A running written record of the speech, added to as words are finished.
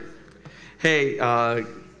Hey,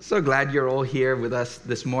 so glad you're all here with us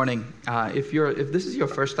this morning. If this is your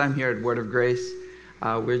first time here at Word of Grace,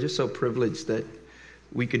 we're just so privileged that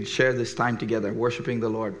we could share this time together, worshiping the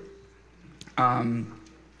Lord.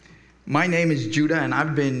 My name is Judah, and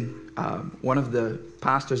I've been one of the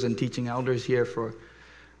pastors and teaching elders here for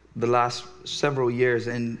the last several years.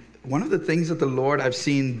 And one of the things that the Lord I've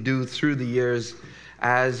seen do through the years,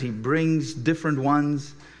 as He brings different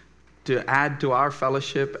ones to add to our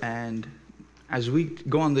fellowship, and as we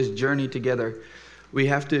go on this journey together, we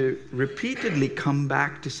have to repeatedly come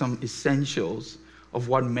back to some essentials of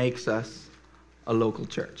what makes us a local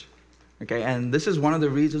church. Okay, and this is one of the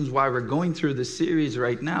reasons why we're going through this series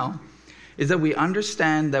right now, is that we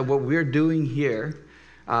understand that what we're doing here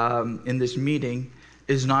in this meeting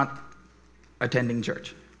is not attending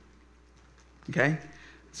church. Okay,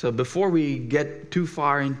 so before we get too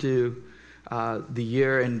far into the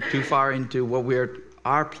year and too far into what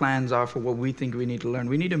our plans are for what we think we need to learn,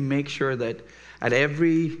 we need to make sure that at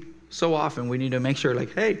every so often we need to make sure,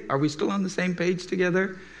 like, hey, are we still on the same page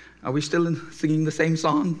together? Are we still singing the same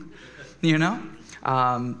song? You know?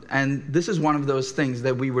 And this is one of those things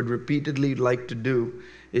that we would repeatedly like to do,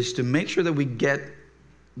 is to make sure that we get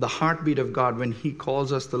the heartbeat of God when He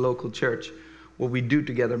calls us the local church. What we do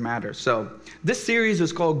together matters. So this series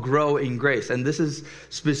is called Grow in Grace, and this is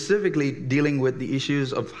specifically dealing with the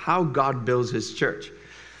issues of how God builds His church.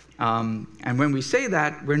 And when we say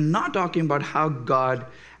that, we're not talking about how God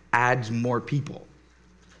adds more people.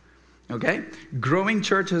 Okay? Growing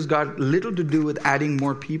church has got little to do with adding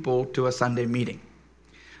more people to a Sunday meeting.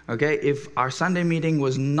 Okay? If our Sunday meeting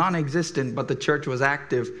was non-existent but the church was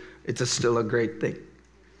active, it's still a great thing.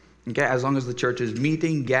 Okay, as long as the church is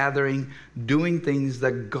meeting, gathering, doing things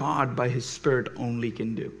that God by His Spirit only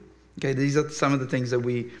can do. Okay, these are some of the things that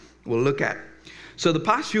we will look at. So the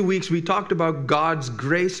past few weeks we talked about God's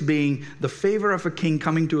grace being the favor of a king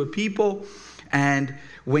coming to a people. And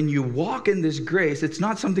when you walk in this grace, it's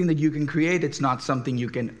not something that you can create. It's not something you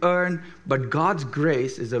can earn. But God's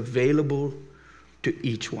grace is available to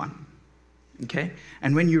each one. Okay,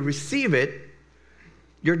 and when you receive it,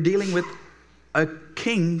 you're dealing with a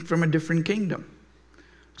king from a different kingdom.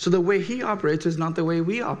 So the way He operates is not the way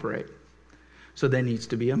we operate. So there needs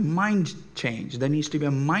to be a mind change. There needs to be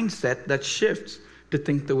a mindset that shifts to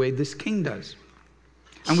think the way this king does.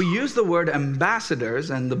 And we use the word ambassadors,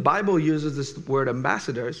 and the Bible uses this word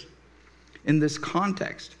ambassadors in this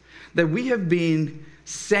context, that we have been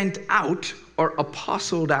sent out or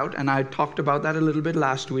apostled out, and I talked about that a little bit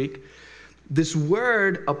last week. This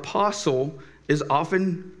word apostle is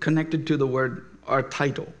often connected to the word or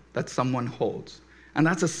title that someone holds. And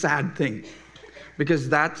that's a sad thing, because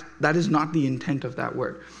that is not the intent of that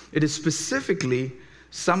word. It is specifically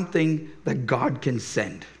something that God can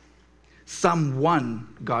send. Someone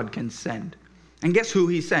God can send. And guess who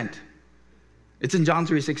He sent? It's in John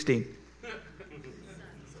 3:16.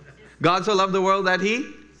 God so loved the world that He,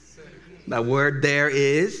 that word there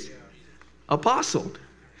is apostled.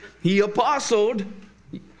 He apostled.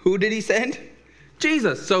 Who did He send?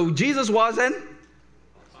 Jesus. So Jesus was an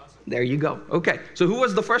apostle. There you go. Okay. So who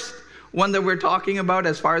was the first one that we're talking about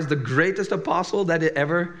as far as the greatest apostle that it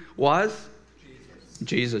ever was?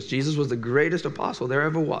 Jesus. Jesus was the greatest apostle there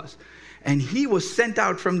ever was. And He was sent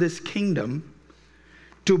out from this kingdom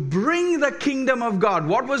to bring the kingdom of God.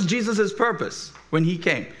 What was Jesus' purpose when He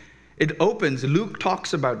came? It opens, Luke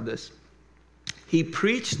talks about this. He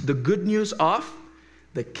preached the good news of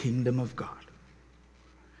the kingdom of God.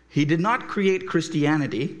 He did not create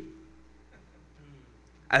Christianity,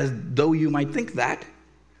 as though you might think that.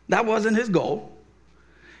 That wasn't His goal.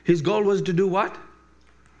 His goal was to do what?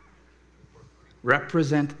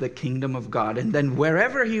 Represent the kingdom of God. And then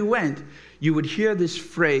wherever He went, you would hear this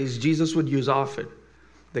phrase Jesus would use often.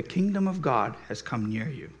 The kingdom of God has come near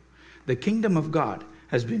you. The kingdom of God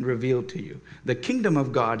has been revealed to you. The kingdom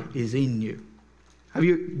of God is in you.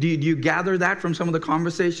 Do you gather that from some of the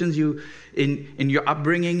conversations in your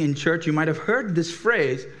upbringing in church? You might have heard this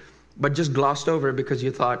phrase, but just glossed over it because you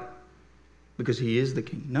thought, because He is the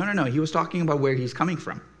king. No. He was talking about where He's coming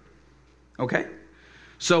from. Okay?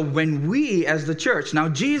 So when we as the church, now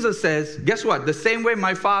Jesus says, guess what? The same way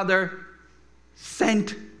my Father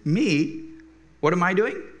sent me, what am I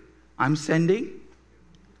doing? I'm sending.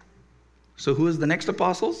 So who is the next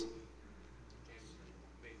apostles?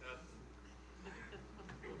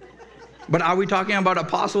 But are we talking about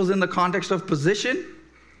apostles in the context of position?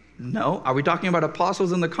 No. Are we talking about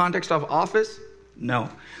apostles in the context of office? No.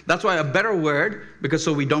 That's why a better word, because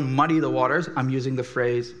so we don't muddy the waters, I'm using the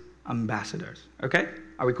phrase ambassadors. Okay?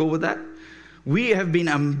 Are we cool with that? We have been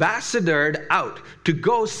ambassadored out to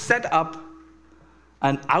go set up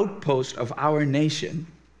an outpost of our nation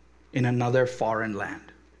in another foreign land.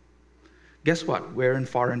 Guess what? We're in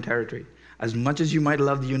foreign territory. As much as you might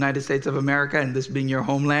love the United States of America and this being your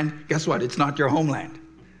homeland, guess what? It's not your homeland.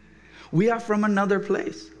 We are from another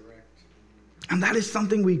place. Correct. And that is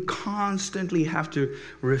something we constantly have to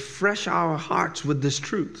refresh our hearts with this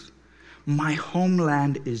truth. My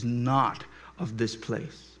homeland is not of this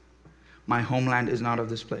place. My homeland is not of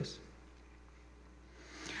this place.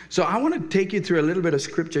 So I want to take you through a little bit of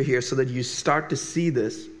scripture here so that you start to see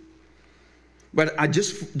this. But I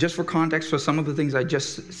just for context, for some of the things I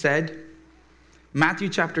just said, Matthew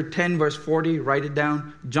chapter 10, verse 40, write it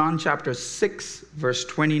down. John chapter 6, verse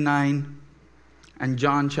 29. And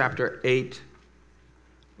John chapter 8,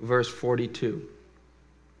 verse 42.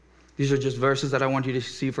 These are just verses that I want you to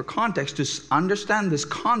see for context to understand this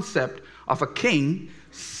concept of a king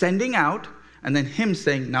sending out and then him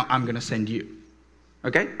saying, now I'm going to send you.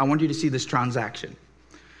 Okay? I want you to see this transaction.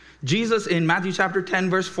 Jesus in Matthew chapter 10,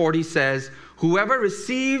 verse 40 says, whoever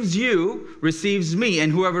receives you receives me,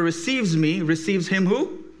 and whoever receives me receives him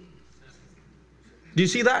who? Do you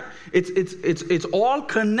see that? It's all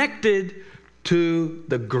connected to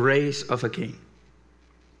the grace of a king.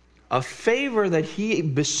 A favor that he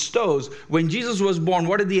bestows. When Jesus was born,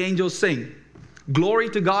 what did the angels sing? Glory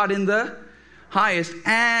to God in the highest,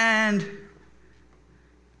 and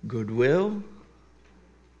goodwill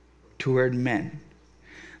toward men.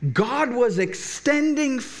 God was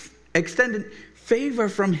extending favor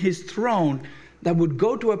from his throne that would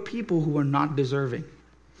go to a people who were not deserving.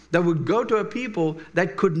 That would go to a people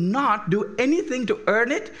that could not do anything to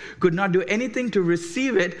earn it, could not do anything to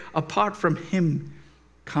receive it apart from him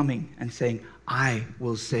coming and saying, I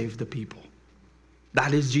will save the people.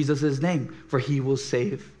 That is Jesus' name, for he will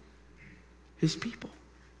save his people.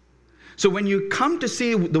 So when you come to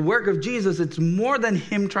see the work of Jesus, it's more than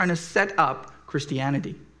him trying to set up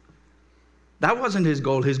Christianity. That wasn't his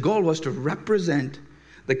goal. His goal was to represent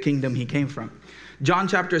the kingdom he came from. John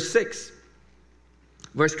chapter 6,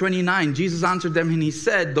 verse 29, Jesus answered them and he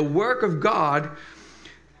said, the work of God,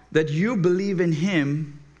 that you believe in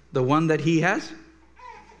him, the one that he has.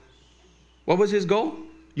 What was his goal?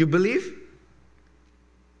 You believe?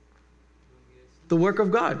 The work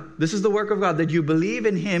of God. This is the work of God, that you believe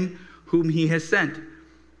in him whom he has sent.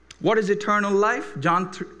 What is eternal life?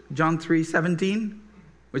 John 3:17,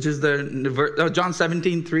 which is John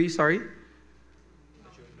 17:3, sorry.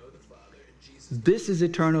 This is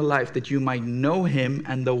eternal life, that you might know him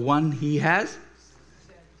and the one he has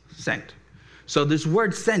sent. So this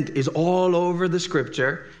word sent is all over the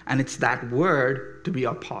scripture, and it's that word to be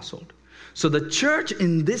apostled. So the church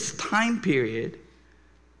in this time period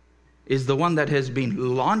is the one that has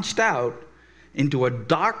been launched out into a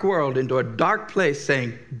dark world, into a dark place,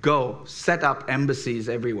 saying, go, set up embassies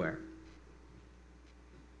everywhere.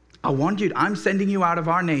 I'm sending you out of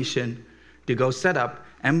our nation to go set up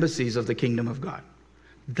embassies of the kingdom of God.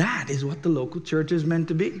 That is what the local church is meant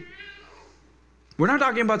to be. We're not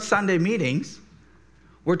talking about Sunday meetings.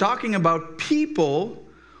 We're talking about people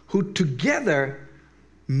who together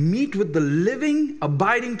meet with the living,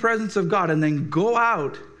 abiding presence of God and then go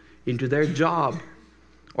out into their job,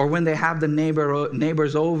 or when they have the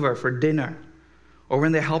neighbors over for dinner, or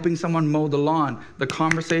when they're helping someone mow the lawn, the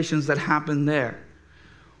conversations that happen there.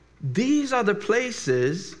 These are the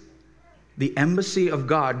places the embassy of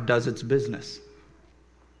God does its business.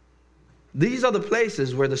 These are the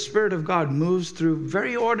places where the Spirit of God moves through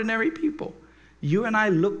very ordinary people. You and I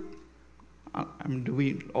look, do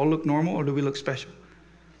we all look normal or do we look special?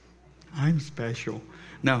 I'm special.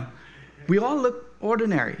 No, we all look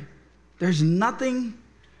ordinary. There's nothing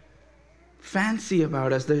fancy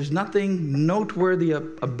about us. There's nothing noteworthy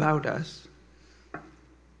about us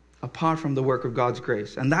apart from the work of God's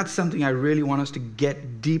grace. And that's something I really want us to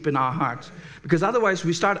get deep in our hearts. Because otherwise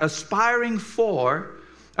we start aspiring for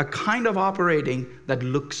a kind of operating that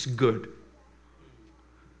looks good.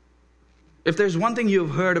 If there's one thing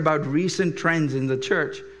you've heard about recent trends in the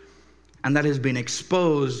church, and that has been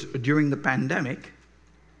exposed during the pandemic,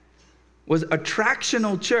 was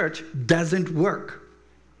attractional church doesn't work.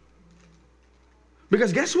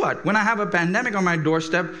 Because guess what? When I have a pandemic on my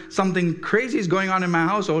doorstep, something crazy is going on in my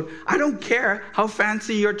household, I don't care how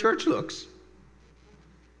fancy your church looks,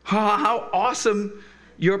 how awesome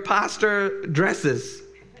your pastor dresses.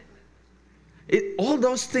 All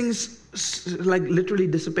those things like literally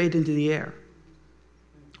dissipate into the air.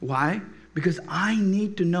 Why? Because I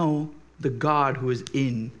need to know the God who is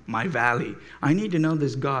in my valley. I need to know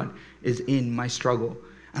this God is in my struggle.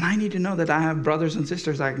 And I need to know that I have brothers and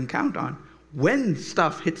sisters I can count on. When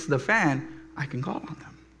stuff hits the fan, I can call on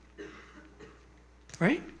them.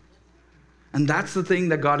 Right? And that's the thing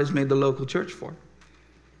that God has made the local church for.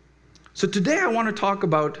 So today I want to talk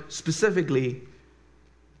about specifically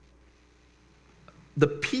the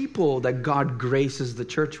people that God graces the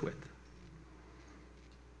church with.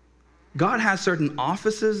 God has certain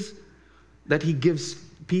offices that he gives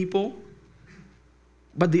people,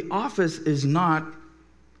 but the office is not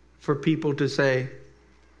for people to say,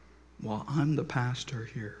 well, I'm the pastor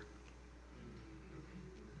here.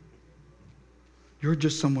 You're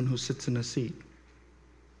just someone who sits in a seat.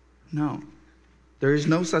 No. There is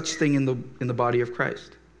no such thing in the body of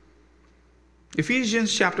Christ.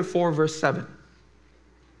 Ephesians chapter 4, verse 7.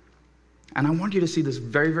 And I want you to see this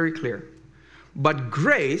very, very clear. But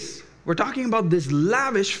grace, we're talking about this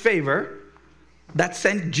lavish favor that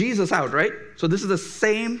sent Jesus out, right? So this is the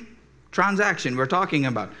same transaction we're talking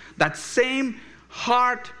about. That same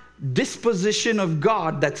heart disposition of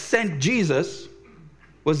God that sent Jesus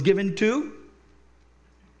was given to,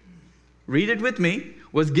 read it with me,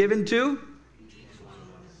 was given to,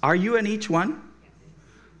 are you in each one?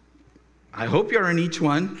 I hope you're in each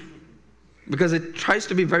one, because it tries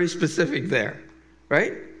to be very specific there,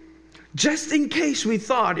 right? Just in case we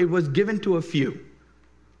thought it was given to a few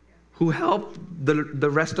who helped the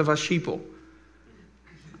rest of us sheeple.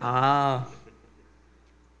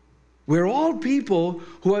 We're all people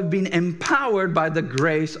who have been empowered by the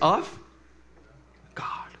grace of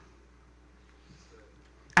God.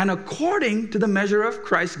 And according to the measure of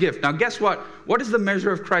Christ's gift. Now guess what? What is the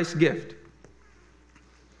measure of Christ's gift?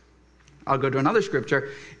 I'll go to another scripture.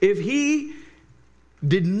 If he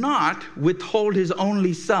did not withhold his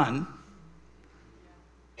only son,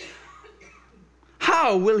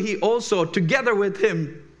 how will he also, together with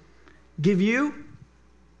him, give you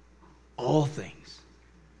all things?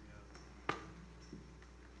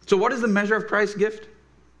 So what is the measure of Christ's gift?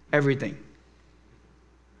 Everything.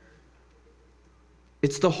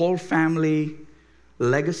 It's the whole family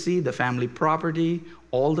legacy, the family property,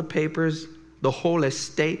 all the papers, the whole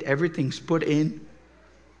estate, everything's put in.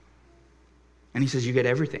 And he says, you get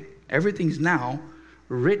everything. Everything's now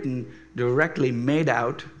written directly, made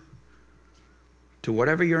out to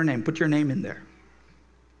whatever your name. Put your name in there.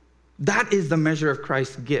 That is the measure of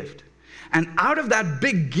Christ's gift. And out of that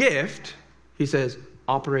big gift, he says,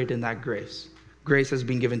 operate in that grace. Grace has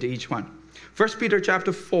been given to each one. 1 Peter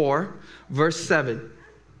chapter 4, verse 7.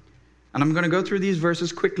 And I'm going to go through these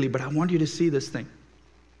verses quickly, but I want you to see this thing.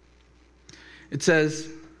 It says,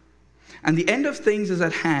 and the end of things is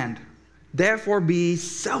at hand. Therefore be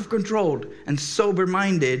self-controlled and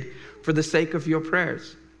sober-minded for the sake of your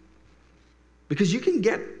prayers. Because you can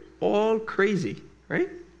get all crazy, right?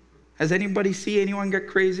 Has anybody see anyone get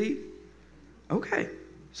crazy? Okay.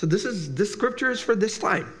 So this scripture is for this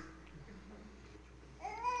time.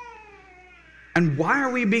 And why are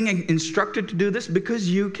we being instructed to do this? Because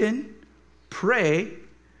you can pray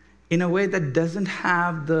in a way that doesn't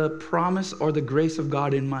have the promise or the grace of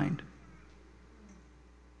God in mind.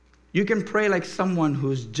 You can pray like someone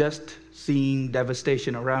who's just seeing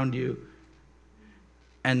devastation around you,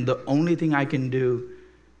 and the only thing I can do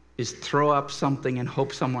is throw up something and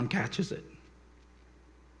hope someone catches it.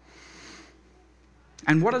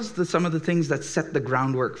 And what is some of the things that set the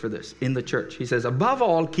groundwork for this in the church? He says, above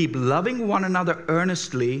all, keep loving one another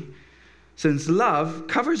earnestly, since love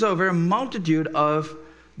covers over a multitude of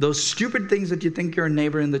those stupid things that you think your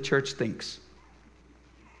neighbor in the church thinks.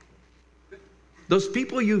 Those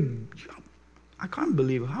people I can't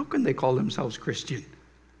believe, how can they call themselves Christian?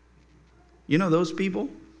 You know those people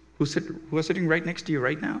who are sitting right next to you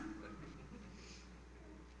right now?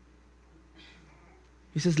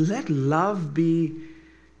 He says, let love be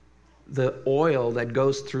the oil that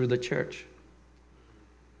goes through the church.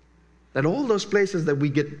 That all those places that we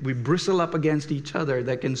bristle up against each other,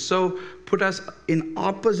 that can so put us in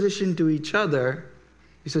opposition to each other,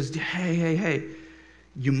 he says, hey,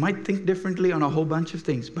 you might think differently on a whole bunch of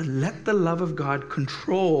things, but let the love of God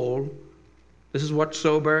control. This is what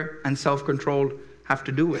sober and self-control have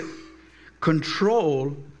to do with.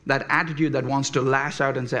 Control that attitude that wants to lash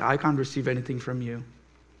out and say, I can't receive anything from you.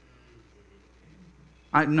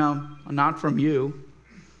 No, not from you.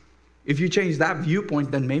 If you change that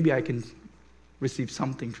viewpoint, then maybe I can receive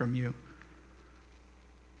something from you.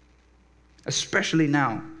 Especially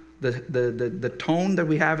now, the tone that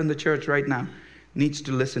we have in the church right now needs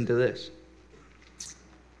to listen to this.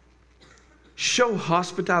 Show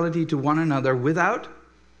hospitality to one another without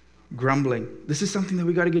grumbling. This is something that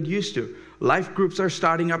we got to get used to. Life groups are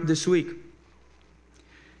starting up this week.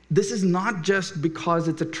 This is not just because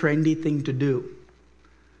it's a trendy thing to do.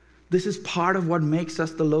 This is part of what makes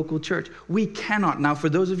us the local church. We cannot. Now, for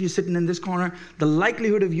those of you sitting in this corner, the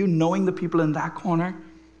likelihood of you knowing the people in that corner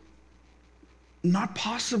not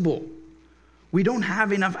possible. We don't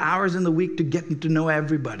have enough hours in the week to get to know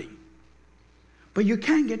everybody. But you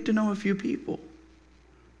can get to know a few people.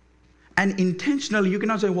 And intentionally, you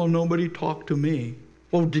cannot say, well, nobody talked to me.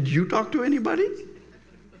 Well, did you talk to anybody?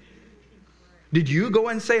 Did you go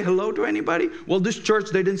and say hello to anybody? Well, this church,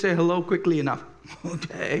 they didn't say hello quickly enough.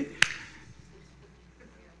 Okay.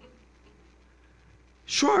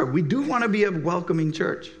 Sure, we do want to be a welcoming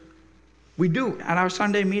church. We do. At our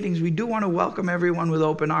Sunday meetings, we do want to welcome everyone with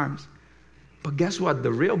open arms. But guess what?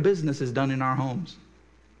 The real business is done in our homes.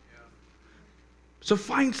 So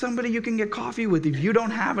find somebody you can get coffee with. If you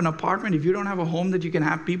don't have an apartment, if you don't have a home that you can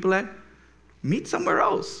have people at, meet somewhere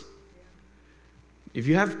else. If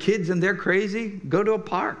you have kids and they're crazy, go to a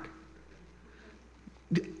park.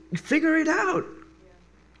 Figure it out.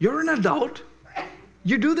 You're an adult.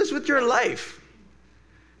 You do this with your life.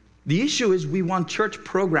 The issue is we want church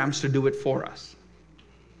programs to do it for us.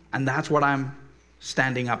 And that's what I'm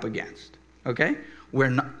standing up against. Okay?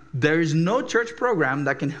 There is no church program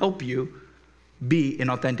that can help you be in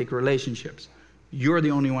authentic relationships. You're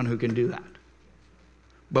the only one who can do that.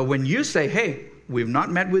 But when you say, hey, we've not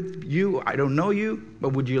met with you, I don't know you,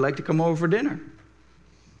 but would you like to come over for dinner?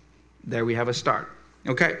 There we have a start.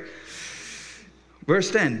 Okay. Verse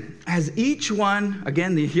 10. As each one,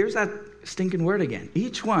 again, here's that stinking word again.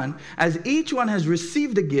 As each one has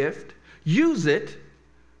received a gift, use it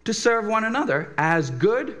to serve one another as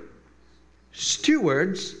good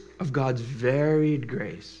stewards of God's varied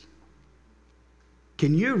grace.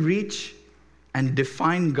 Can you reach and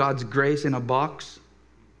define God's grace in a box?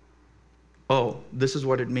 Oh, this is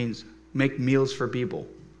what it means. Make meals for people.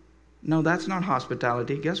 No, that's not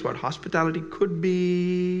hospitality. Guess what? Hospitality could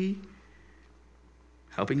be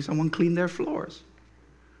helping someone clean their floors.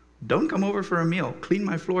 Don't come over for a meal. Clean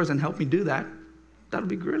my floors and help me do that. That'll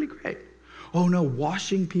be really great. Oh no,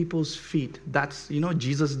 washing people's feet. That's,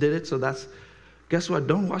 Jesus did it, so guess what?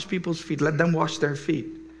 Don't wash people's feet. Let them wash their feet.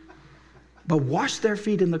 But wash their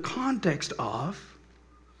feet in the context of,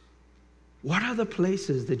 what are the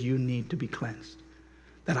places that you need to be cleansed?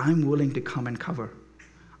 That I'm willing to come and cover.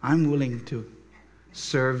 I'm willing to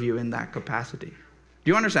serve you in that capacity.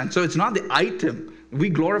 Do you understand? So it's not the item. We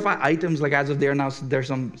glorify items like as if there's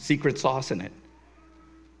some secret sauce in it.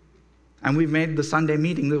 And we've made the Sunday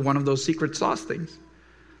meeting one of those secret sauce things.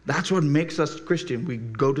 That's what makes us Christian. We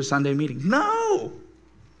go to Sunday meetings. No!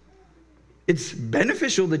 It's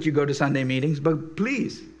beneficial that you go to Sunday meetings, but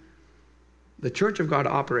please, the church of God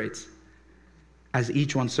operates as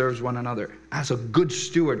each one serves one another, as a good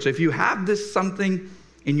steward. So if you have this something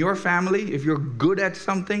in your family, if you're good at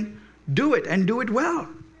something, do it and do it well.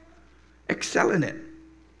 Excel in it.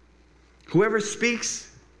 Whoever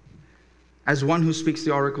speaks as one who speaks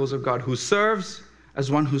the oracles of God, who serves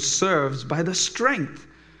as one who serves by the strength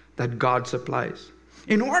that God supplies,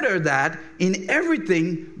 in order that in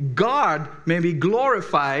everything God may be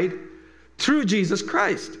glorified through Jesus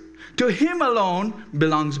Christ. To him alone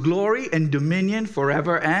belongs glory and dominion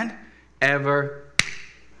forever and ever.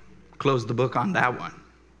 Close the book on that one.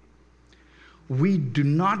 We do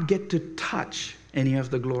not get to touch any of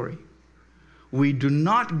the glory. We do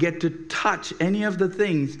not get to touch any of the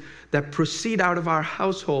things that proceed out of our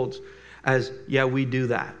households as, yeah, we do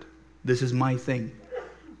that. This is my thing.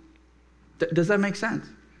 Does that make sense?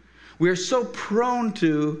 We are so prone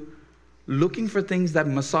to looking for things that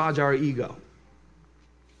massage our ego.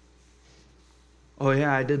 Oh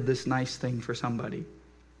yeah, I did this nice thing for somebody.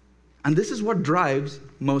 And this is what drives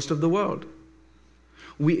most of the world.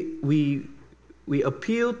 We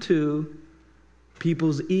appeal to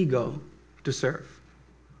people's ego to serve.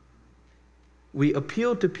 We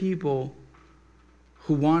appeal to people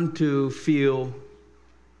who want to feel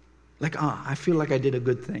like, I feel like I did a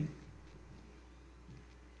good thing.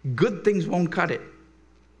 Good things won't cut it.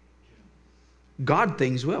 God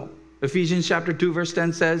things will. Ephesians chapter 2 verse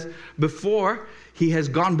 10 says, before he has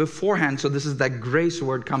gone beforehand, so this is that grace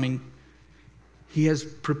word coming, he has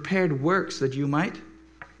prepared works that you might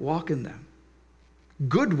walk in them.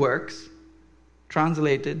 Good works,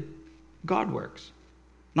 translated, God works.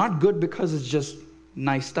 Not good because it's just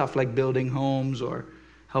nice stuff like building homes or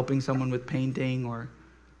helping someone with painting or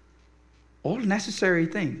all necessary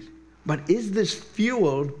things. But is this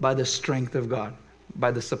fueled by the strength of God, by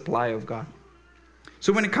the supply of God?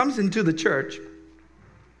 So when it comes into the church,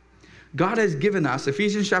 God has given us,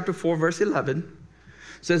 Ephesians chapter 4, verse 11,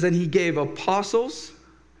 says that he gave apostles,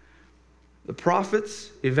 the prophets,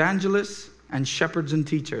 evangelists, and shepherds and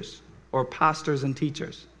teachers, or pastors and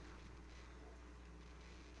teachers.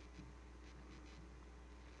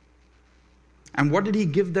 And what did he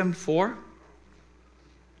give them for?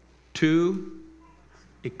 To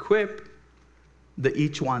equip the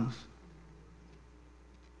each ones.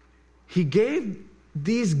 He gave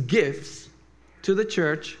these gifts to the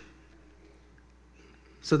church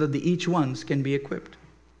so that the each ones can be equipped.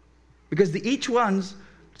 Because the each ones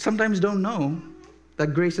sometimes don't know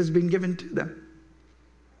that grace has been given to them.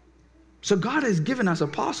 So God has given us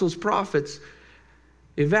apostles, prophets,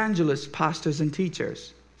 evangelists, pastors, and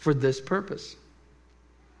teachers for this purpose.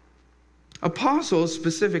 Apostles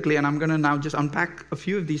specifically, and I'm going to now just unpack a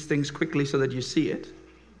few of these things quickly so that you see it.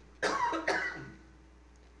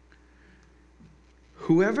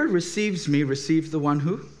 Whoever receives me receives the one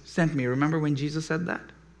who sent me. Remember when Jesus said that?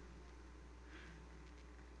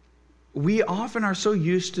 We often are so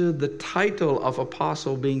used to the title of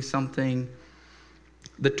apostle being something,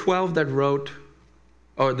 the 12 that wrote,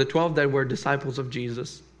 or the 12 that were disciples of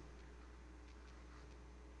Jesus.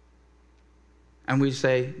 And we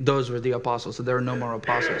say, those were the apostles, so there are no more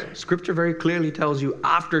apostles. Scripture very clearly tells you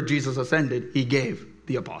after Jesus ascended, he gave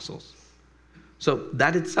the apostles. So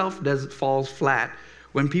that itself falls flat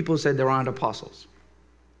when people say there aren't apostles.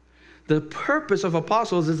 The purpose of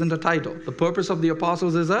apostles isn't a title. The purpose of the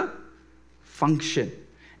apostles is a function.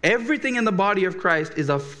 Everything in the body of Christ is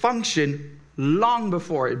a function long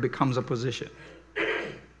before it becomes a position.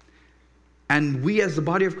 And we as the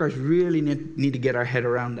body of Christ really need to get our head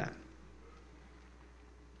around that.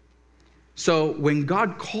 So when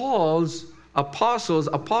God calls apostles,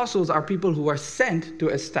 apostles are people who are sent to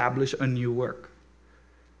establish a new work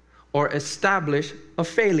or establish a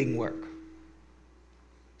failing work.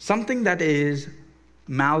 Something that is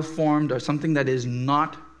malformed or something that is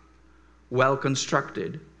not well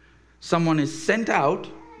constructed. Someone is sent out.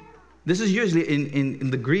 This is usually in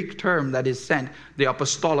the Greek term that is sent, the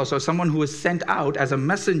apostolos, or someone who is sent out as a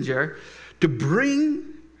messenger to bring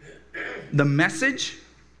the message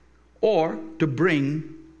or to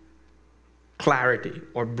bring clarity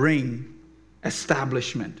or bring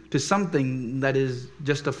establishment to something that is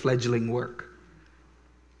just a fledgling work.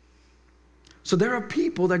 So there are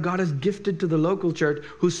people that God has gifted to the local church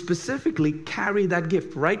who specifically carry that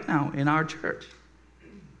gift right now in our church,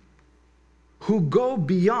 who go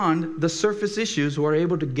beyond the surface issues, who are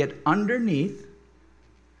able to get underneath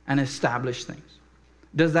and establish things.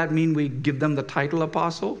 Does that mean we give them the title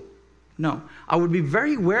apostle? No. I would be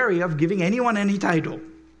very wary of giving anyone any title.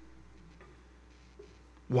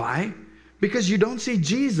 Why? Because you don't see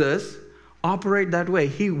Jesus operate that way.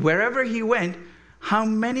 Wherever he went, how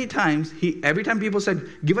many times, every time people said,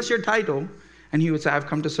 give us your title, and he would say, I've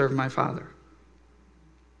come to serve my Father.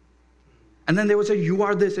 And then they would say, you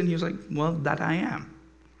are this. And he was like, well, that I am.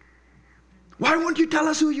 Why won't you tell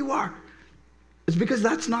us who you are? It's because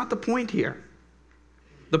that's not the point here.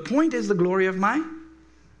 The point is the glory of my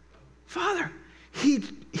Father. He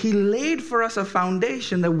laid for us a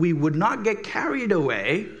foundation that we would not get carried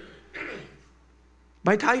away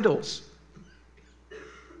by titles.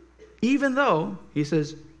 Even though he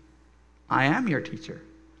says, I am your teacher.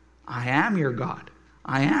 I am your God.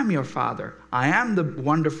 I am your Father. I am the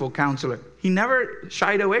wonderful counselor. He never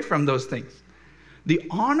shied away from those things. The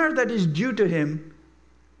honor that is due to him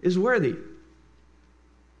is worthy.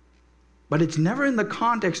 But it's never in the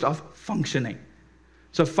context of functioning.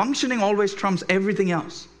 So functioning always trumps everything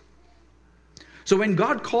else. So when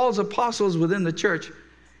God calls apostles within the church,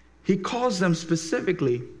 he calls them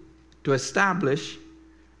specifically to establish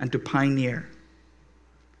and to pioneer.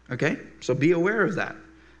 Okay? So be aware of that.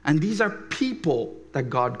 And these are people that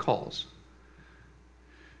God calls.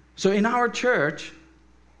 So in our church,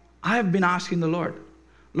 I have been asking the Lord,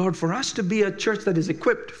 for us to be a church that is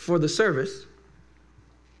equipped for the service,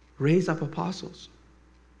 raise up apostles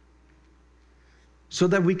so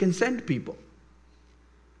that we can send people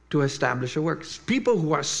to establish a work. People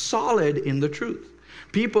who are solid in the truth.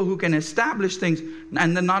 People who can establish things,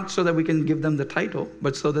 and then not so that we can give them the title,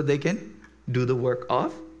 but so that they can do the work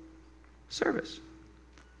of service.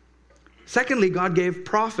 Secondly, God gave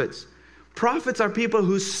prophets. Prophets are people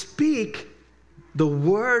who speak the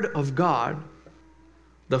word of God,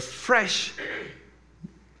 the fresh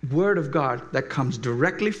word of God that comes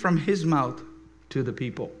directly from his mouth to the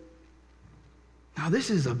people. Now, this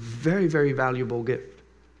is a very, very valuable gift.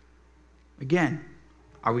 Again,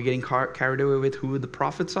 are we getting carried away with who the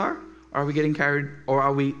prophets are? Or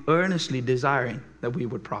are we earnestly desiring that we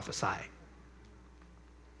would prophesy?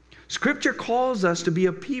 Scripture calls us to be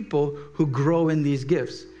a people who grow in these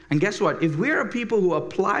gifts. And guess what? If we're a people who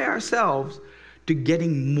apply ourselves to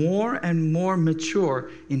getting more and more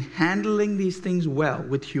mature in handling these things well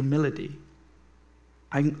with humility,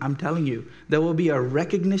 I'm telling you, there will be a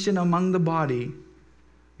recognition among the body,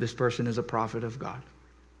 this person is a prophet of God.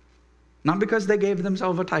 Not because they gave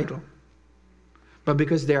themselves a title, but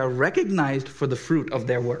because they are recognized for the fruit of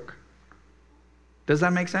their work. Does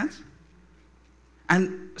that make sense?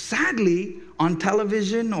 And sadly, on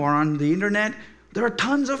television or on the internet, there are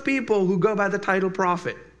tons of people who go by the title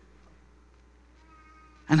prophet.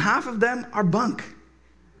 And half of them are bunk.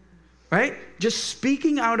 Right? Just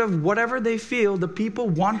speaking out of whatever they feel the people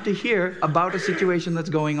want to hear about a situation that's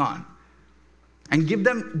going on. And give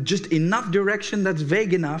them just enough direction that's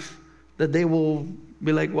vague enough that they will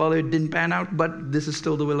be like, well, it didn't pan out, but this is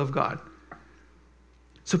still the will of God.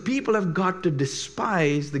 So people have got to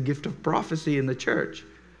despise the gift of prophecy in the church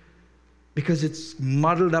because it's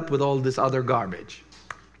muddled up with all this other garbage.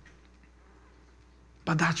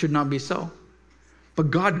 But that should not be so.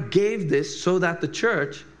 But God gave this so that the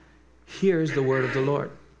church hears the word of the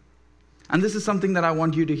Lord. And this is something that I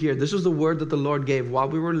want you to hear. This was the word that the Lord gave while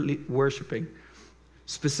we were worshiping.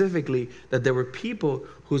 Specifically, that there were people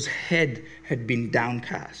whose head had been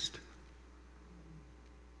downcast.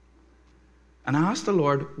 And I asked the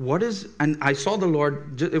Lord, what is, and I saw the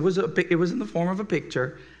Lord, it was in the form of a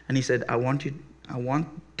picture, and he said, I want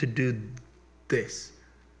to do this.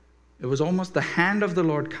 It was almost the hand of the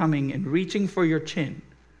Lord coming and reaching for your chin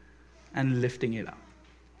and lifting it up.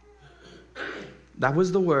 That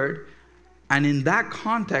was the word. And in that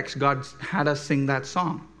context, God had us sing that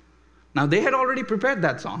song. Now, they had already prepared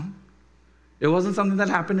that song. It wasn't something that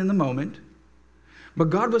happened in the moment. But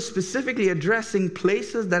God was specifically addressing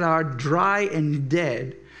places that are dry and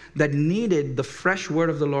dead that needed the fresh word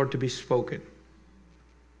of the Lord to be spoken.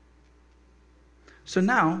 So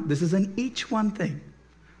now, this is an each one thing.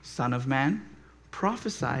 Son of man,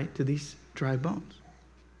 prophesy to these dry bones.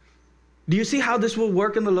 Do you see how this will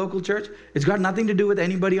work in the local church? It's got nothing to do with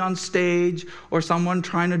anybody on stage or someone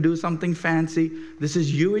trying to do something fancy. This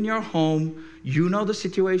is you in your home. You know the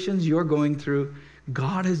situations you're going through.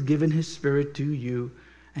 God has given his spirit to you,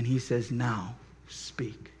 and he says, now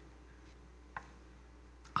speak.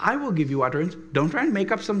 I will give you utterance. Don't try and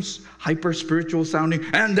make up some hyper spiritual sounding,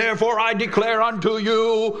 and therefore I declare unto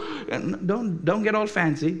you. And don't get all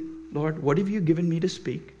fancy. Lord, what have you given me to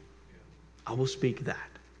speak? I will speak that.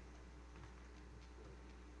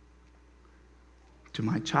 To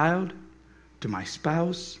my child, to my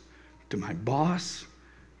spouse, to my boss,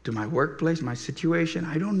 to my workplace, my situation.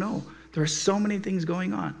 I don't know. There are so many things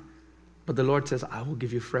going on. But the Lord says, I will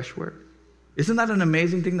give you fresh word. Isn't that an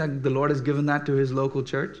amazing thing that the Lord has given that to his local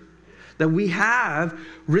church? That we have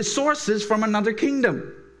resources from another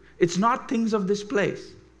kingdom. It's not things of this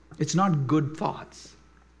place. It's not good thoughts.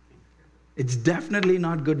 It's definitely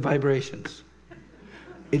not good vibrations.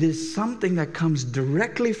 It is something that comes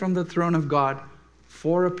directly from the throne of God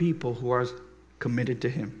for a people who are committed to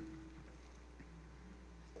him.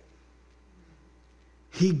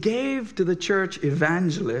 He gave to the church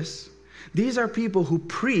evangelists. These are people who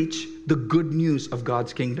preach the good news of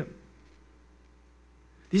God's kingdom.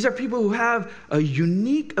 These are people who have a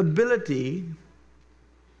unique ability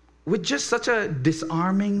with just such a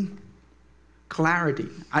disarming clarity.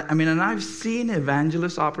 I mean, and I've seen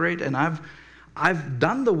evangelists operate, and I've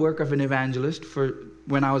done the work of an evangelist for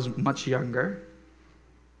when I was much younger.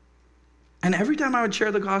 And every time I would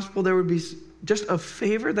share the gospel, there would be just a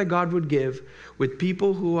favor that God would give with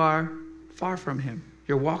people who are far from him.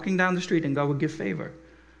 You're walking down the street and God would give favor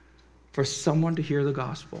for someone to hear the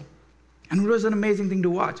gospel. And it was an amazing thing to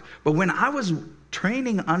watch. But when I was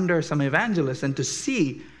training under some evangelists and to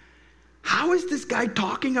see, how is this guy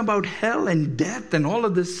talking about hell and death and all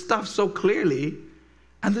of this stuff so clearly?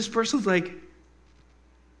 And this person's like,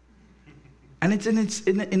 and it's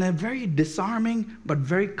in a very disarming but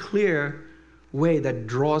very clear way that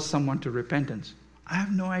draws someone to repentance. I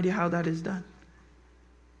have no idea how that is done.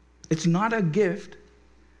 It's not a gift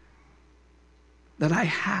that I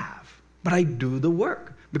have, but I do the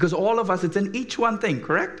work. Because all of us, it's in each one thing,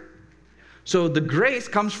 correct? So the grace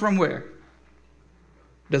comes from where?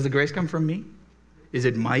 Does the grace come from me? Is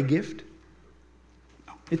it my gift?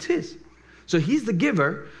 No, it's his. So he's the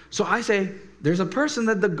giver. So I say, there's a person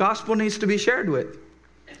that the gospel needs to be shared with.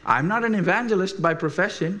 I'm not an evangelist by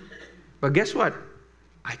profession, but guess what?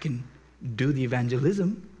 I can do the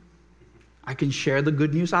evangelism. I can share the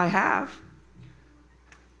good news I have.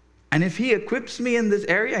 And if he equips me in this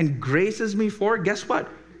area and graces me for it, guess what?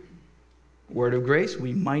 Word of grace,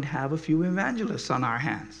 we might have a few evangelists on our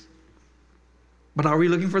hands. But are we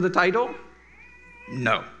looking for the title?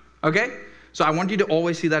 No. Okay? So I want you to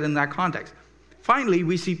always see that in that context. Finally,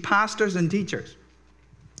 we see pastors and teachers.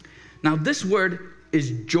 Now, this word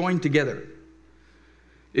is joined together.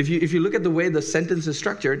 If you look at the way the sentence is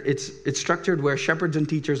structured, it's structured where shepherds and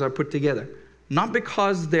teachers are put together. Not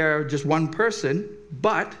because they're just one person,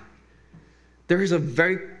 but there is a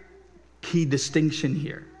very key distinction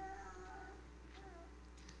here.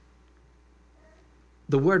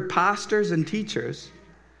 The word pastors and teachers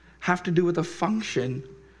have to do with a function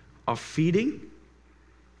of feeding,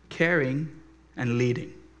 caring, and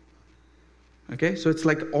leading. Okay, so it's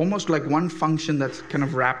like almost like one function that's kind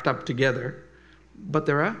of wrapped up together. But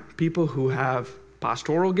there are people who have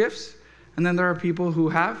pastoral gifts, and then there are people who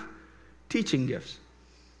have teaching gifts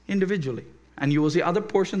individually. And you will see other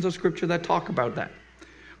portions of Scripture that talk about that.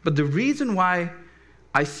 But the reason why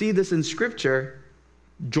I see this in Scripture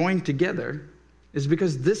joined together is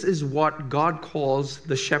because this is what God calls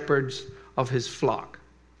the shepherds of his flock.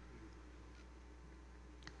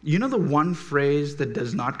 You know the one phrase that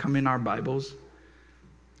does not come in our Bibles?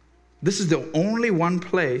 This is the only one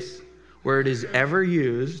place where it is ever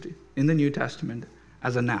used in the New Testament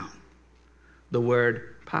as a noun. The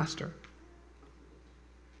word pastor.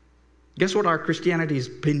 Guess what our Christianity is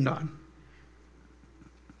pinned on?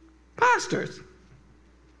 Pastors.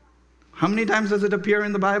 How many times does it appear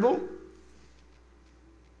in the Bible?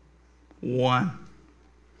 One.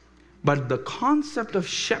 But the concept of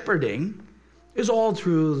shepherding is all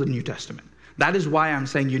through the New Testament. That is why I'm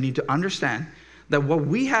saying you need to understand that what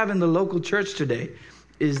we have in the local church today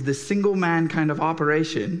is the single man kind of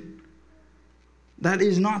operation that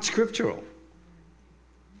is not scriptural.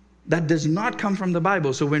 That does not come from the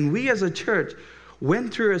Bible. So when we as a church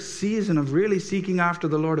went through a season of really seeking after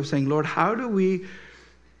the Lord, of saying, Lord, how do we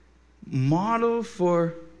model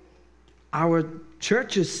for our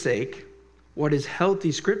church's sake what is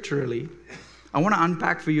healthy scripturally? I want to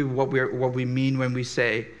unpack for you what we mean when we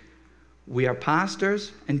say we are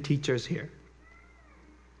pastors and teachers here.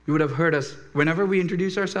 You would have heard us, whenever we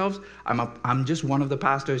introduce ourselves, I'm just one of the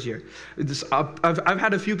pastors here. I've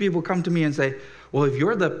had a few people come to me and say, well, if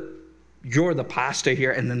you're the pastor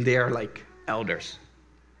here, and then they are like elders.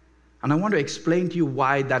 And I want to explain to you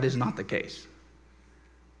why that is not the case.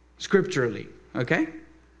 Scripturally, okay?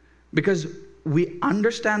 Because we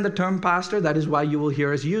understand the term pastor, that is why you will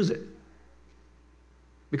hear us use it.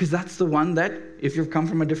 Because that's the one that, if you've come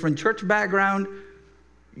from a different church background,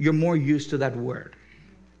 you're more used to that word.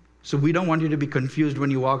 So we don't want you to be confused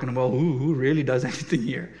when you walk in, well, who really does anything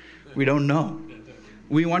here? We don't know.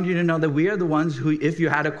 We want you to know that we are the ones who, if you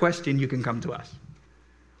had a question, you can come to us.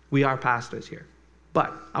 We are pastors here.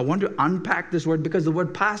 But I want to unpack this word because the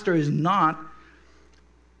word pastor is not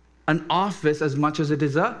an office as much as it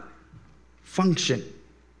is a function.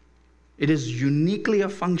 It is uniquely a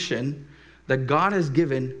function that God has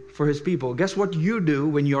given for his people. Guess what you do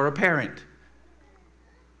when you're a parent?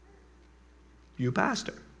 You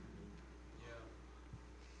pastor.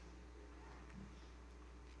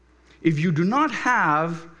 If you do not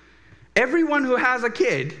have, everyone who has a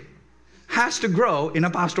kid has to grow in a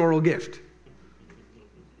pastoral gift.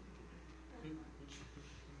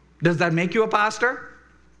 Does that make you a pastor?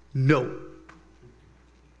 No.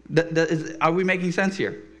 Are we making sense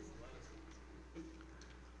here?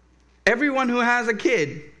 Everyone who has a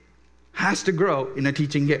kid has to grow in a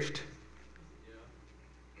teaching gift.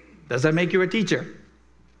 Does that make you a teacher?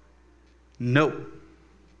 No.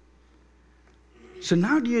 So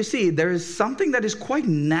now do you see, there is something that is quite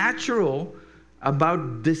natural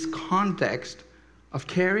about this context of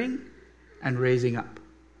caring and raising up,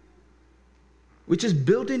 which is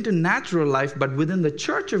built into natural life, but within the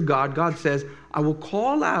church of God, God says, I will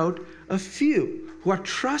call out a few who are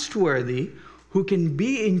trustworthy, who can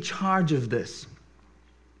be in charge of this,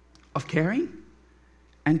 of caring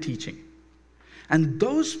and teaching. And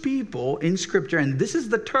those people in Scripture, and this is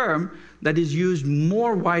the term that is used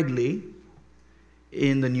more widely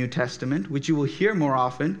in the New Testament, which you will hear more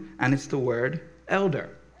often, and it's the word elder.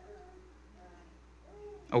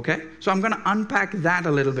 Okay? So I'm going to unpack that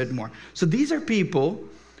a little bit more. So these are people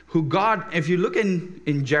who God, if you look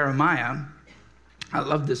in Jeremiah, I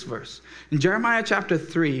love this verse. In Jeremiah chapter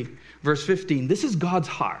 3, verse 15, this is God's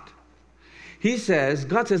heart. God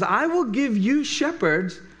says, I will give you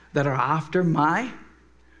shepherds that are after my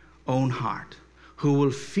own heart, who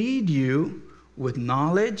will feed you with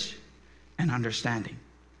knowledge and understanding.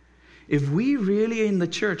 If we really in the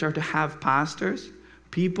church are to have pastors,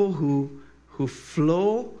 people who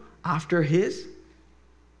flow after his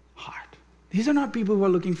heart. These are not people who are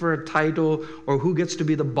looking for a title or who gets to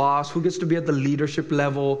be the boss, who gets to be at the leadership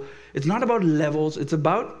level. It's not about levels. It's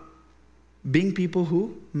about being people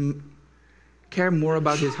who care more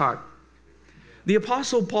about his heart. The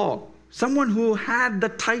Apostle Paul, someone who had the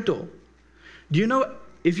title. Do you know,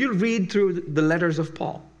 if you read through the letters of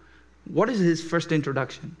Paul, what is his first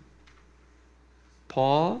introduction?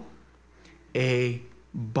 Paul, a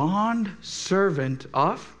bond servant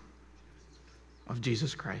of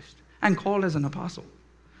Jesus Christ, and called as an apostle.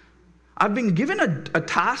 I've been given a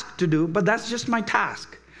task to do, but that's just my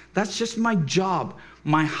task. That's just my job.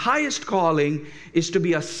 My highest calling is to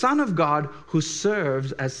be a son of God who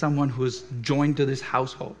serves as someone who's joined to this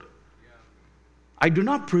household. I do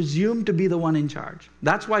not presume to be the one in charge.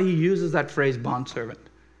 That's why he uses that phrase, bondservant.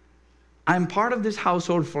 I'm part of this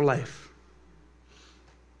household for life.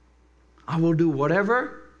 I will do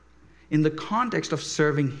whatever in the context of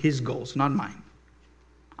serving his goals, not mine.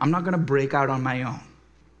 I'm not going to break out on my own.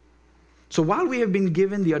 So while we have been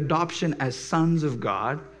given the adoption as sons of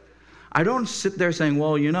God, I don't sit there saying,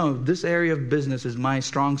 well, this area of business is my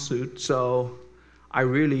strong suit, so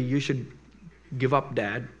you should give up,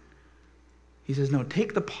 Dad. He says, no,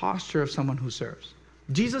 take the posture of someone who serves.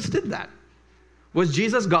 Jesus did that. Was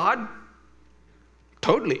Jesus God?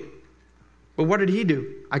 Totally. But what did he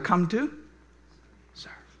do? I come to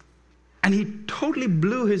serve. And he totally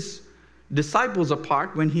blew his disciples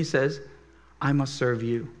apart when he says, I must serve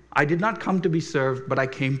you. I did not come to be served, but I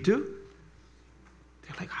came to.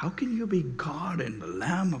 They're like, how can you be God and the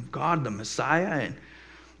Lamb of God, the Messiah, and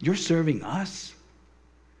you're serving us?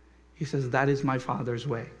 He says, that is my Father's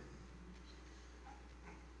way.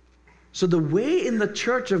 So the way in the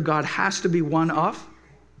church of God has to be one of,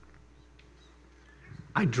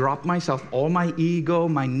 I drop myself, all my ego,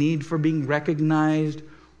 my need for being recognized,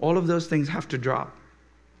 all of those things have to drop.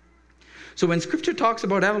 So when Scripture talks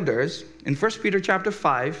about elders, in 1 Peter chapter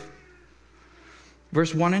 5,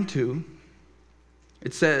 verse 1 and 2,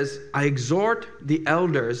 it says, I exhort the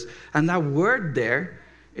elders, and that word there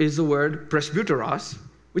is the word presbyteros,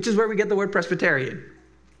 which is where we get the word Presbyterian,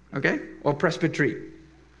 okay, or presbytery.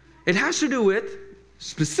 It has to do with,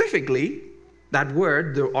 specifically, that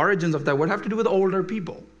word, the origins of that word have to do with older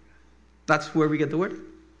people. That's where we get the word,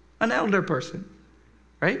 an elder person,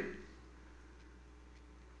 right?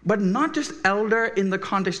 But not just elder in the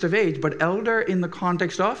context of age, but elder in the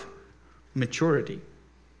context of maturity.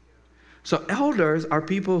 So elders are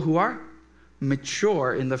people who are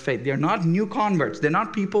mature in the faith. They're not new converts. They're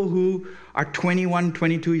not people who are 21,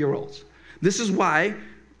 22-year-olds. This is why,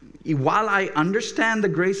 while I understand the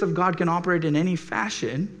grace of God can operate in any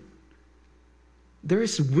fashion, there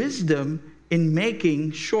is wisdom in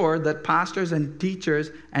making sure that pastors and teachers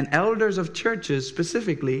and elders of churches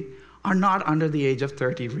specifically are not under the age of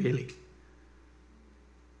 30, really.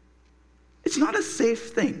 It's not a safe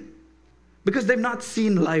thing because they've not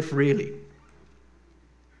seen life really.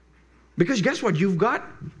 Because guess what? You've got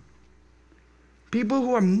people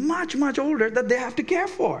who are much, much older that they have to care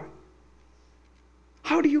for.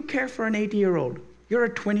 How do you care for an 80-year-old? You're a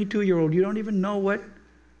 22-year-old. You don't even know what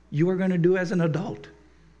you are going to do as an adult.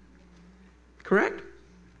 Correct?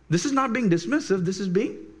 This is not being dismissive. This is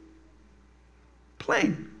being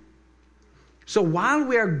plain. So while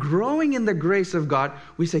we are growing in the grace of God,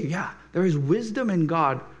 we say, yeah, there is wisdom in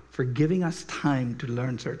God for giving us time to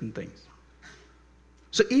learn certain things.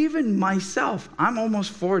 So even myself, I'm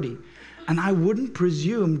almost 40, and I wouldn't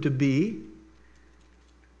presume to be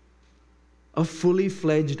a fully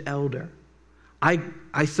fledged elder.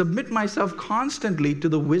 I submit myself constantly to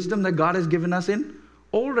the wisdom that God has given us in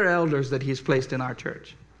older elders that He's placed in our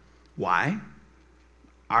church. Why?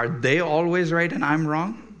 Are they always right and I'm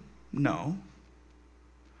wrong? No.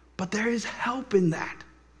 But there is help in that.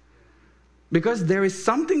 Because there is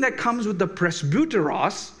something that comes with the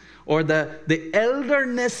presbyteros, or the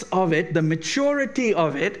elderness of it, the maturity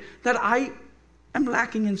of it, that I am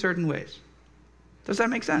lacking in certain ways. Does that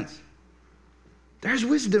make sense? There's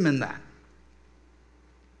wisdom in that.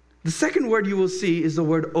 The second word you will see is the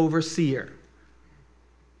word overseer,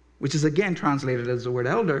 which is again translated as the word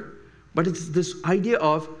elder, but it's this idea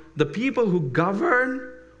of the people who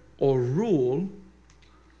govern or rule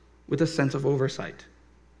with a sense of oversight.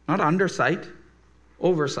 Not undersight,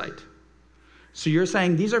 oversight. So you're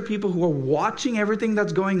saying these are people who are watching everything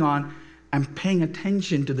that's going on and paying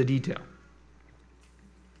attention to the detail.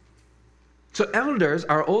 So elders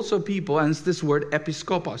are also people, and it's this word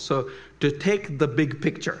episkopos, so to take the big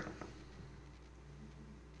picture.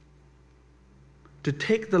 To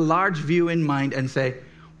take the large view in mind and say,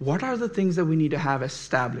 what are the things that we need to have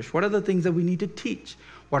established? What are the things that we need to teach?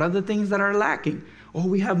 What are the things that are lacking? Oh,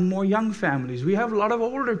 we have more young families. We have a lot of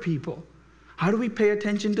older people. How do we pay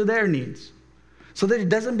attention to their needs? So that it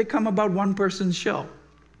doesn't become about one person's show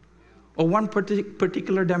or one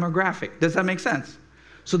particular demographic. Does that make sense?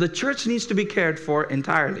 So the church needs to be cared for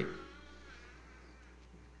entirely.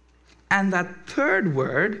 And that third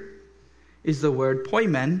word is the word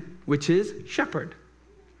poimen, which is shepherd.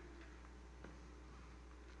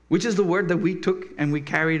 Which is the word that we took and we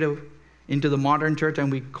carried into the modern church,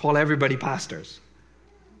 and we call everybody pastors.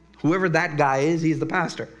 Whoever that guy is, he's the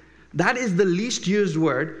pastor. That is the least used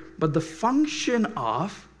word, but the function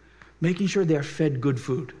of making sure they're fed good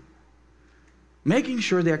food, making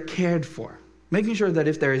sure they're cared for, making sure that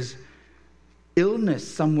if there is illness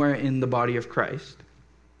somewhere in the body of Christ,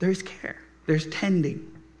 there's care, there's tending.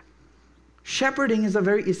 Shepherding is a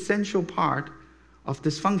very essential part of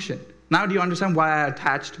this function. Now, do you understand why I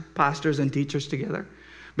attached pastors and teachers together?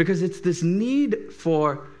 Because it's this need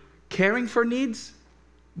for caring for needs,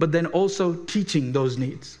 but then also teaching those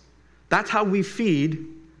needs. That's how we feed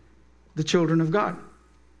the children of God.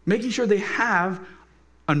 Making sure they have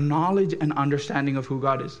a knowledge and understanding of who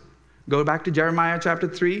God is. Go back to Jeremiah chapter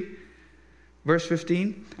 3, verse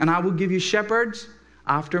 15. And I will give you shepherds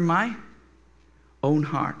after my own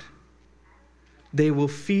heart. They will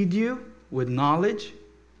feed you with knowledge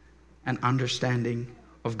and understanding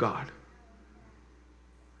of God.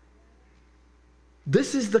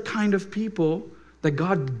 This is the kind of people that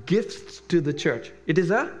God gifts to the church. It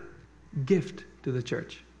is a gift to the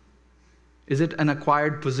church. Is it an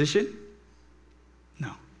acquired position?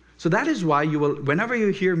 No. So that is why you will, whenever you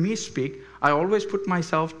hear me speak, I always put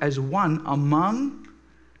myself as one among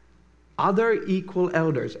other equal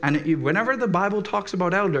elders. And whenever the Bible talks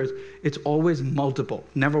about elders, it's always multiple,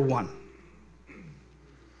 never one.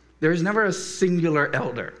 There is never a singular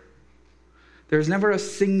elder. There is never a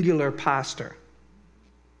singular pastor.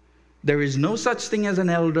 There is no such thing as an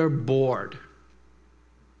elder board.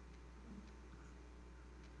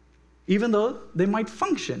 Even though they might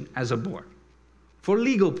function as a board for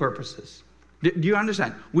legal purposes. Do you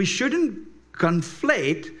understand? We shouldn't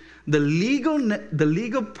conflate the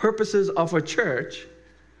legal purposes of a church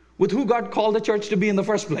with who God called the church to be in the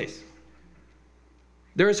first place.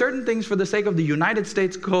 There are certain things for the sake of the United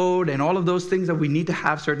States Code and all of those things that we need to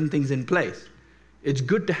have certain things in place. It's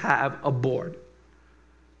good to have a board.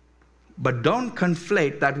 But don't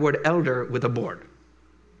conflate that word elder with a board.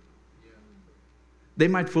 They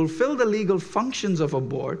might fulfill the legal functions of a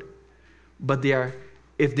board, but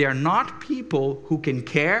if they are not people who can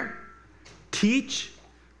care, teach,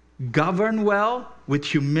 govern well with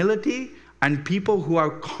humility, and people who are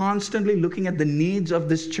constantly looking at the needs of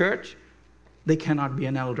this church, they cannot be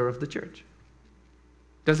an elder of the church.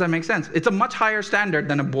 Does that make sense? It's a much higher standard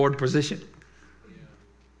than a board position.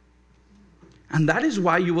 And that is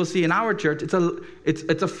why you will see in our church,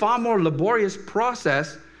 it's a far more laborious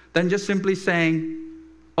process than just simply saying,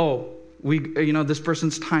 oh, this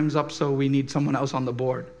person's time's up, so we need someone else on the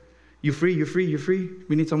board. You free?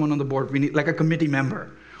 We need someone on the board. We need like a committee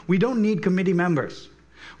member. We don't need committee members.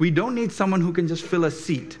 We don't need someone who can just fill a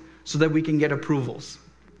seat so that we can get approvals.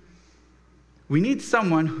 We need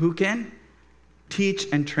someone who can teach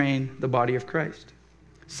and train the body of Christ.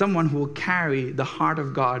 Someone who will carry the heart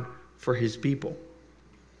of God for his people.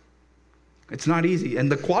 It's not easy.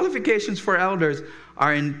 And the qualifications for elders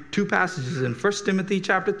are in two passages, in 1 Timothy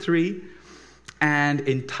chapter 3 and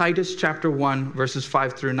in Titus chapter 1, verses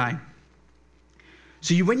 5 through 9.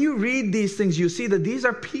 So when you read these things, you see that these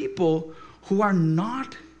are people who are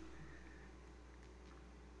not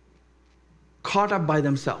caught up by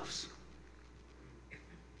themselves.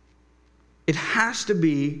 It has to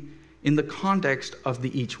be in the context of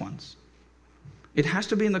the each ones. It has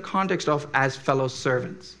to be in the context of as fellow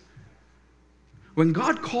servants. When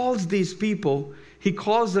God calls these people, he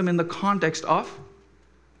calls them in the context of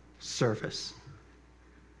service.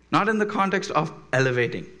 Not in the context of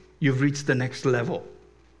elevating. You've reached the next level.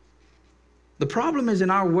 The problem is in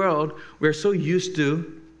our world, we're so used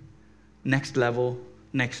to next level,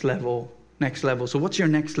 next level, next level. So what's your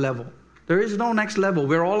next level? There is no next level.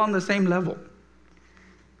 We're all on the same level.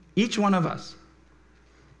 Each one of us.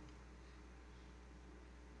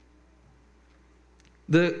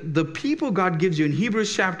 The people God gives you in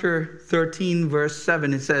Hebrews chapter 13, verse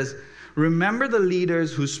 7, it says, remember the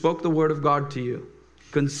leaders who spoke the word of God to you.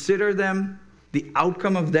 Consider them the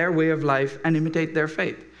outcome of their way of life and imitate their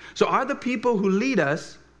faith. So are the people who lead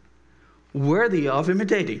us worthy of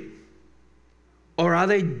imitating? Or are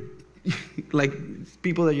they like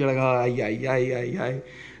people that you're like, oh, yeah.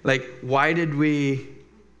 Like, why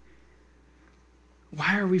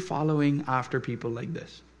are we following after people like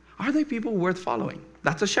this? Are they people worth following?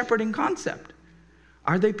 That's a shepherding concept.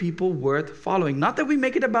 Are they people worth following? Not that we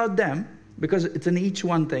make it about them, because it's an each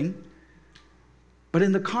one thing, but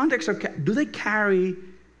in the context of, do they carry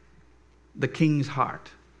the king's heart?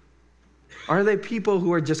 Are they people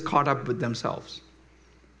who are just caught up with themselves?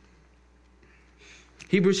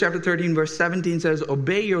 Hebrews chapter 13, verse 17 says,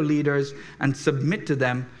 obey your leaders and submit to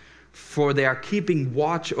them, for they are keeping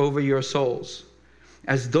watch over your souls,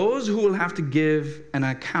 as those who will have to give an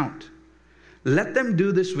account. Let them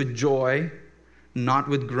do this with joy, not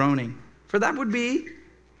with groaning, for that would be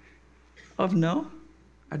of no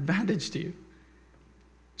advantage to you.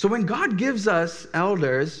 So when God gives us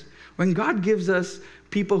elders, when God gives us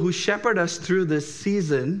people who shepherd us through this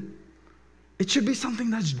season, it should be something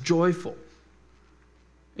that's joyful.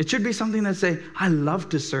 It should be something that say, I love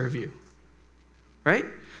to serve you. Right?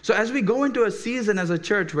 So as we go into a season as a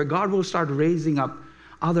church where God will start raising up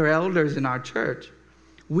other elders in our church,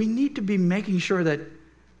 we need to be making sure that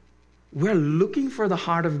we're looking for the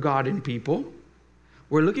heart of God in people.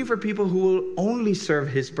 We're looking for people who will only serve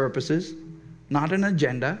His purposes, not an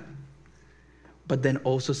agenda, but then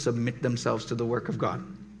also submit themselves to the work of God.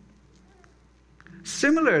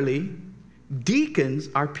 Similarly, deacons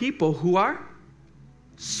are people who are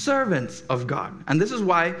servants of God. And this is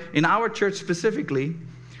why in our church specifically,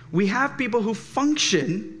 we have people who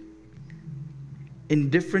function in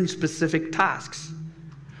different specific tasks.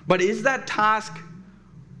 But is that task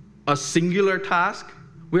a singular task?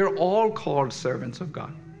 We're all called servants of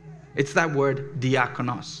God. It's that word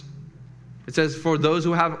diakonos. It says, for those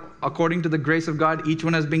who have, according to the grace of God, each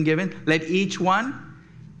one has been given, let each one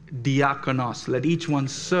diakonos, let each one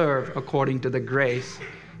serve according to the grace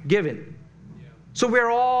given. So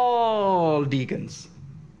we're all deacons.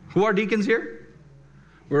 Who are deacons here?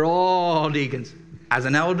 We're all deacons. As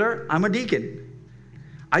an elder, I'm a deacon.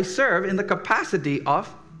 I serve in the capacity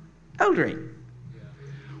of eldering.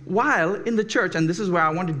 While in the church, and this is where I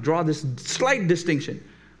want to draw this slight distinction,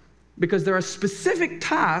 because there are specific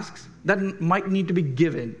tasks that might need to be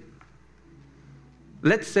given.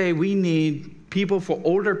 Let's say we need people, for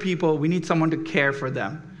older people, we need someone to care for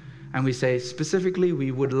them. And we say, specifically,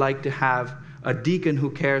 we would like to have a deacon who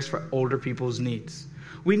cares for older people's needs.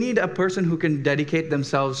 We need a person who can dedicate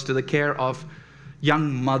themselves to the care of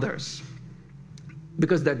young mothers,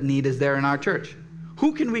 because that need is there in our church.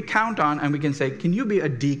 Who can we count on and we can say, can you be a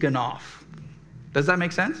deacon off? Does that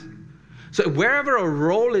make sense? So wherever a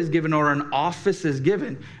role is given or an office is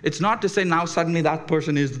given, it's not to say now suddenly that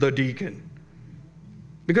person is the deacon.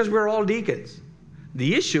 Because we're all deacons.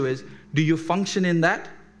 The issue is, do you function in that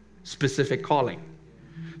specific calling?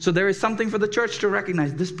 So there is something for the church to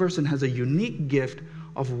recognize. This person has a unique gift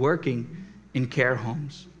of working in care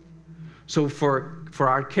homes. So for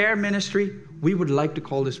our care ministry, we would like to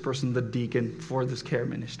call this person the deacon for this care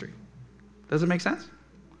ministry. Does it make sense?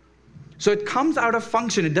 So it comes out of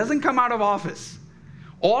function. It doesn't come out of office.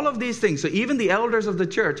 All of these things. So even the elders of the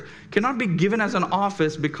church cannot be given as an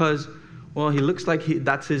office because, well, he looks like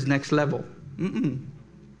that's his next level.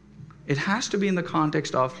 It has to be in the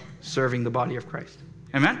context of serving the body of Christ.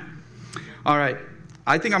 Amen? All right.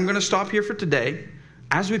 I think I'm going to stop here for today.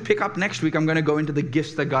 As we pick up next week, I'm going to go into the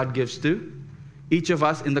gifts that God gives to each of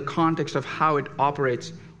us in the context of how it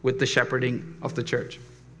operates with the shepherding of the church.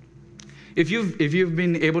 If you've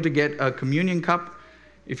been able to get a communion cup,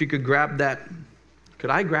 if you could grab that. Could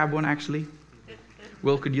I grab one, actually?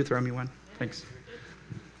 Will, could you throw me one? Thanks.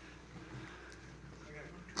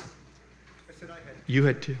 You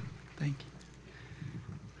had two. Thank you.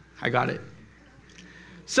 I got it.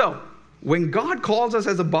 So, when God calls us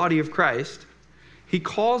as a body of Christ, He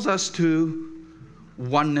calls us to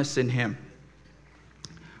oneness in Him.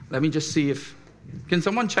 Let me just see if... Can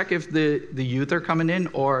someone check if the youth are coming in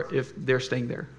or if they're staying there?